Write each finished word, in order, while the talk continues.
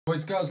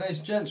Boys, girls, ladies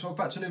and gents,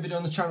 welcome back to a new video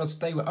on the channel.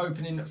 Today we're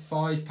opening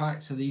 5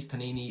 packs of these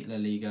Panini La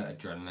Liga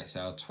Adrenalyn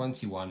XL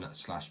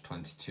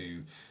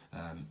 21/22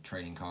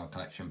 trading card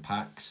collection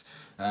packs.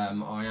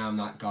 I am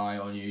that guy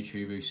on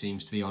YouTube who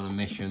seems to be on a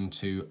mission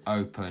to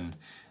open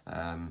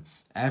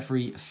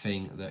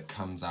everything that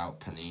comes out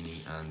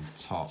Panini and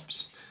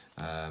Topps.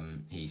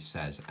 He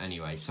says.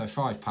 Anyway, so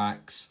 5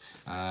 packs.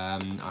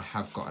 I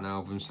have got an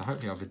album, so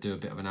hopefully I'll do a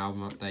bit of an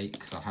album update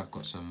because I have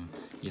got some,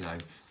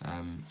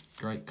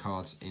 great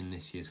cards in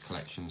this year's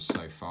collection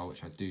so far,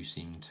 which I do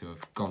seem to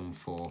have gone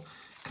for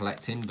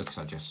collecting because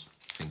I just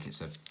think it's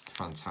a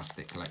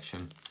fantastic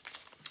collection.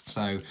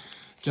 So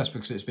just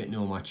because it's a bit new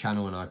on my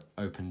channel and I've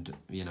opened,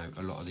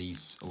 a lot of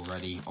these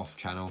already off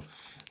channel,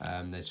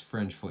 there's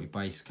 340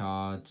 base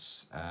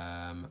cards,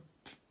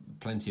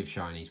 plenty of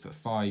shinies, but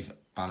 5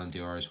 Ballon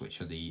d'Ors, which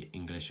are the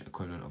English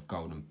equivalent of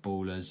Golden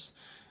Ballers,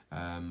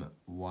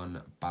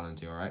 1 Ballon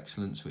d'Or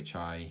Excellence, which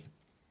I'm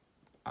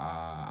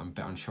a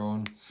bit unsure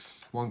on,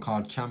 1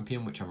 card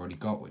Champion, which I've already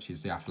got, which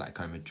is the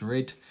Atletico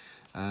Madrid,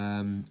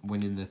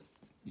 winning the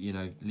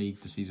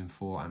league to season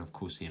 4, and of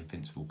course the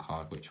Invincible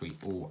card, which we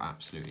all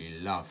absolutely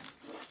love.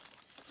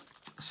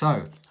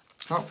 So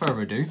without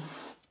further ado,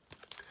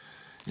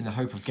 in the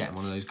hope of getting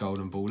one of those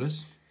Golden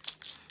Ballers,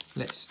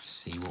 let's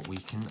see what we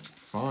can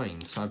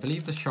find. So I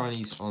believe the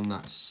shinies on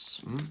that,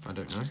 I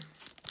don't know,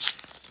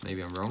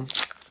 maybe I'm wrong.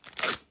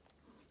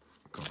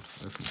 God,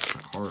 I've opened this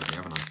quite horribly,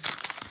 haven't I?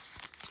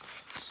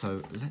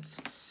 So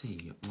let's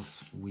see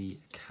what we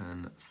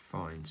can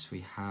find. So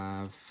we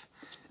have,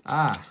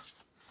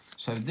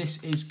 so this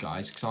is,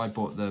 guys, because I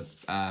bought the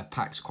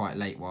packs quite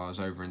late while I was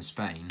over in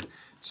Spain.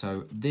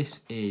 So this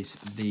is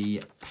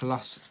the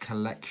Plus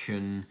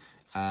Collection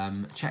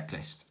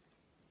checklist,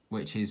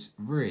 which is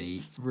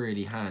really,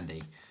 really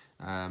handy.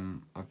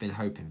 I've been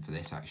hoping for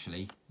this,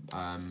 actually.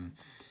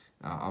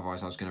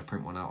 Otherwise, I was going to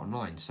print one out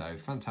online. So,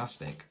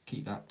 fantastic.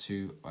 Keep that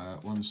to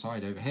one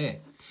side over here.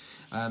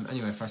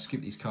 Anyway, if I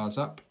scoop these cards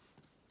up,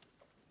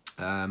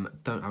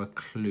 don't have a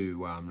clue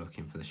where I'm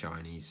looking for the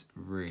shinies.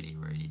 Really,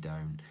 really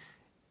don't.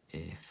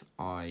 If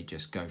I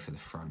just go for the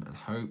front and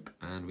hope,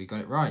 and we got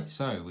it right.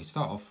 So, we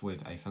start off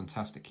with a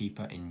fantastic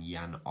keeper in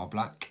Jan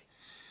Oblak.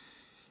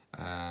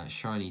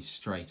 Shiny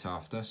straight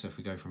after, so if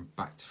we go from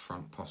back to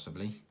front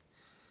possibly.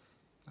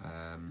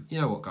 You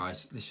know what,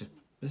 guys, let's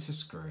just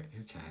screw it,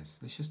 who cares,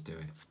 let's just do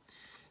it.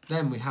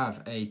 Then we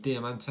have a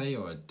Diamante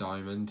or a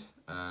Diamond,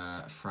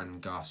 Fran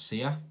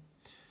Garcia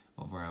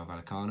of Real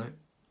Vallecano.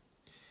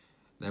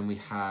 Then we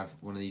have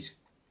one of these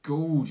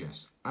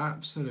gorgeous,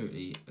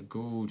 absolutely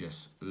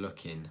gorgeous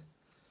looking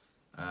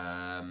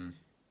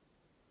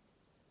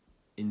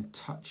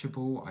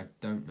Intouchable. I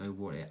don't know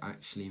what it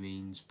actually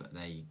means, but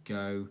there you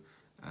go.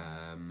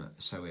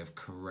 So we have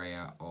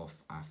Correa of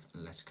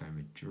Atletico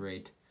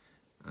Madrid,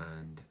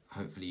 and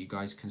hopefully you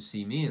guys can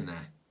see me in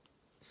there.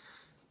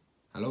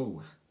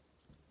 Hello.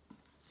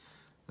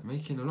 I'm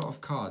making a lot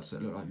of cards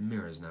that look like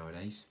mirrors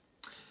nowadays.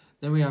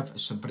 Then we have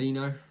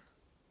Sobrino,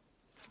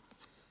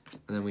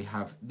 and then we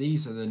have,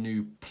 these are the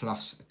new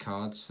Plus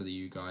cards for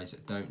you guys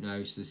that don't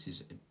know. So this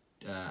is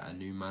a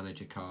new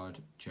manager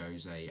card,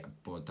 Jose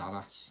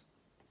Bordalas.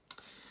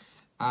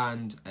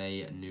 And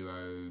a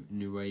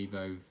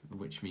Nuevo,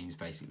 which means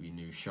basically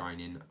new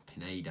shining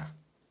Pineda.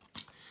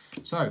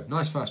 So,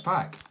 nice first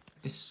pack.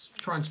 Let's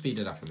try and speed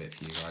it up a bit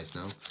for you guys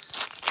now.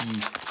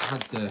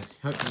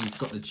 Hopefully you've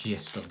got the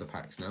gist of the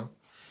packs now.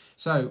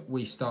 So,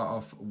 we start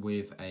off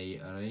with a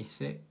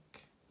Rasic,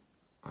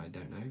 I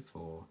don't know,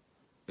 for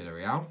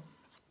Villarreal.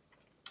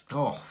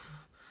 Oh,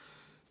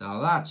 now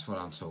that's what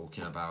I'm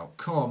talking about.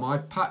 Cool, my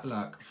pack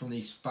luck from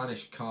these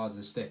Spanish cards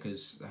and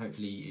stickers,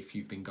 hopefully if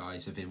you've been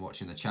have been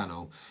watching the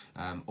channel,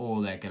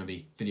 or there are going to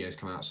be videos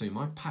coming out soon,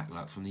 my pack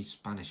luck from these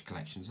Spanish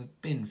collections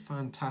have been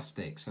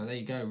fantastic. So there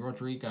you go,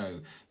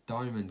 Rodrigo,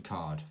 Diamond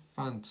card,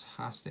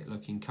 fantastic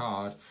looking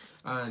card,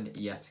 and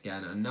yet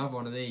again another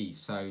one of these.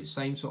 So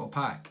same sort of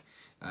pack,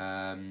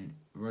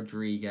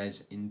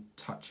 Rodriguez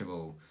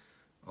Intouchable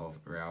of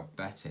Real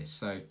Betis.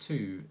 So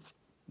 2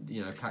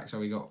 packs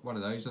where we got one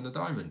of those and a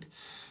diamond.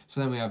 So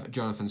then we have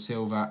Jonathan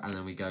Silva, and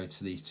then we go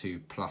to these 2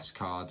 plus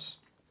cards,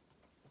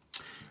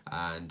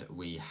 and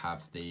we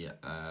have the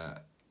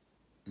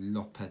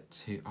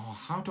Lopetegui. Oh,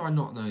 how do I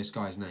not know this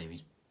guy's name?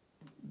 He's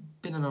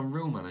been an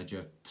Unreal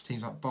manager for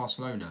teams like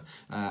Barcelona.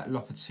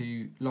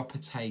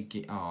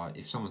 Lopetegui. Oh,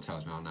 if someone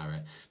tells me, I'll know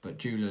it. But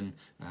Julian,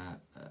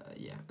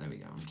 yeah, there we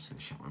go. I'm just going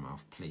to shut my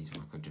mouth, please. If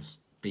I could just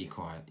be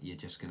quiet. You're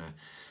just going to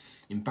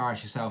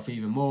embarrass yourself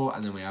even more.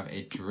 And then we have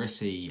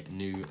Idrissi,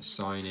 new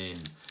sign-in.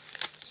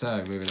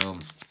 So, moving on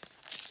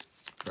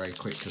very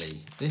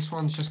quickly. This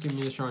one's just giving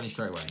me the shiny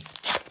straight away.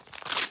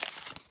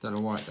 Don't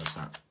know why it does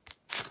that.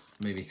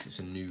 Maybe because it's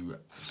a new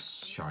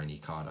shiny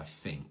card, I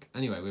think.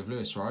 Anyway, we have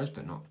Luis Suarez,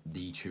 but not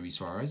the Chewy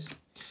Suarez.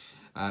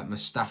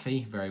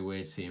 Mustafi, very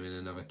weird to see him in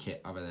another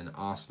kit other than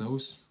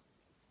Arsenal's.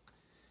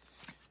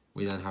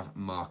 We then have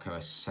Marco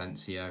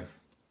Asensio,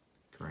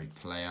 great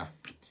player.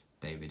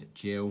 David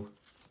Gill.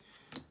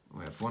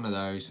 We have one of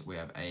those. We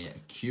have a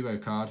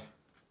Cubo card,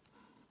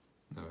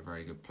 another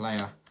very good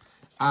player.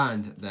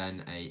 And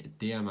then a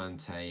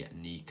Diamante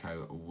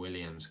Nico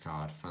Williams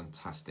card.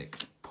 Fantastic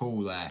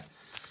pull there.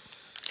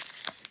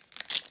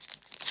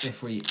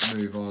 If we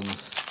move on to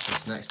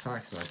this next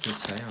pack, as I did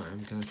say, I am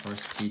going to try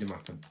to speed them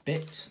up a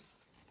bit.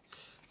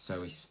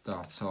 So we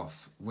start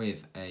off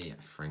with a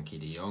Frankie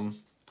de Jong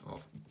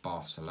of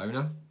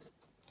Barcelona.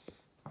 If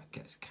I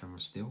get his camera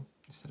still,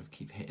 instead of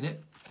keep hitting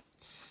it.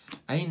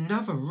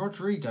 Another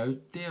Rodrigo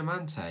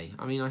Diamante.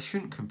 I mean, I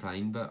shouldn't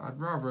complain, but I'd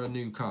rather a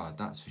new card,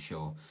 that's for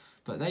sure.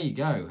 But there you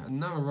go,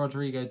 another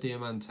Rodrigo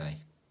Diamante.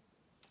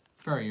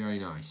 Very, very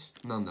nice.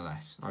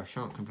 Nonetheless, I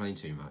shan't complain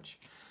too much.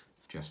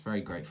 Just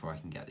very grateful I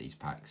can get these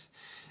packs.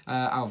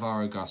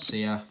 Alvaro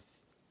Garcia,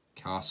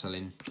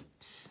 Carcelin,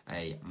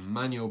 a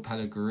Manuel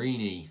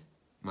Pellegrini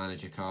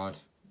manager card.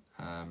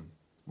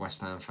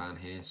 West Ham fan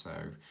here, so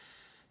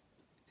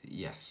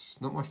yes,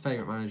 not my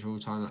favourite manager of all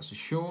time, that's for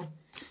sure.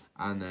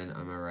 And then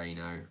a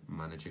Moreno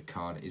manager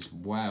card as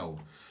well.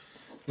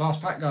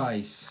 Last pack,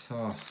 guys.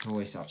 Oh,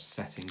 always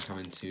upsetting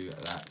coming to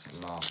that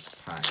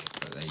last pack,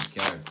 but there you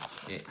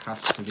go. It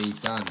has to be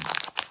done.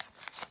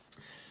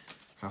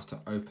 Have to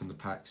open the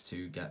packs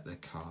to get the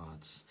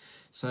cards.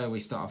 So we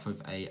start off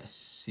with a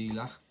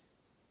Sila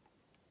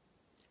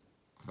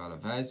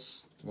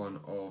Alaves, one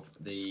of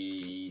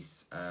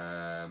these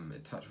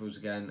touchables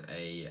again,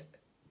 a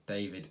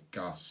David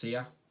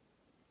Garcia,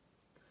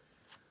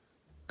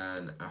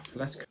 and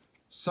Atletico.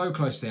 So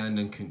close to the end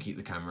and couldn't keep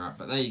the camera up,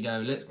 but there you go.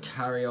 Let's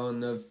carry on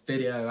the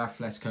video.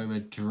 Atletico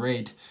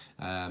Madrid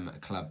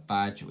club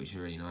badge, which is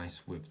really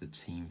nice with the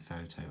team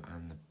photo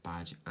and the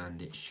badge,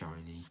 and it's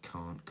shiny,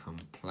 can't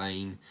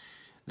complain.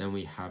 Then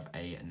we have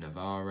a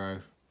Navarro,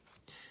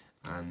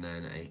 and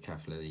then a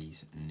couple of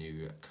these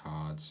new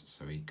cards.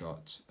 So we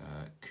got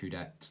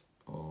Coudet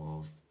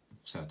of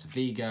Celta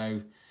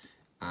Vigo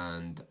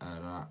and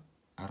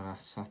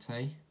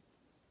Arrasate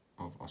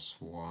of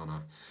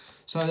Osasuna.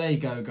 So there you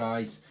go,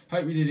 guys.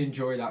 Hope you did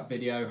enjoy that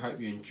video. Hope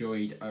you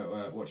enjoyed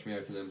watching me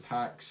open them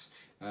packs.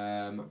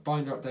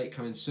 Binder update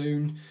coming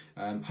soon.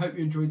 Hope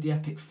you enjoyed the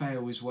epic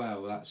fail as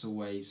well. That's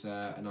always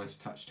a nice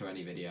touch to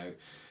any video.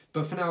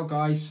 But for now,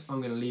 guys,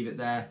 I'm going to leave it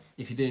there.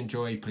 If you did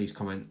enjoy, please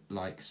comment,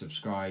 like,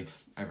 subscribe,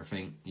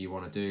 everything you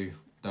want to do.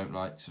 Don't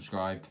like,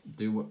 subscribe,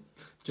 do what...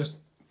 Just,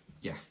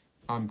 yeah,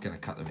 I'm going to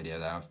cut the video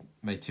there. I've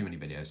made too many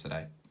videos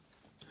today.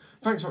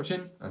 Thanks for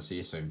watching, and see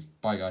you soon.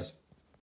 Bye, guys.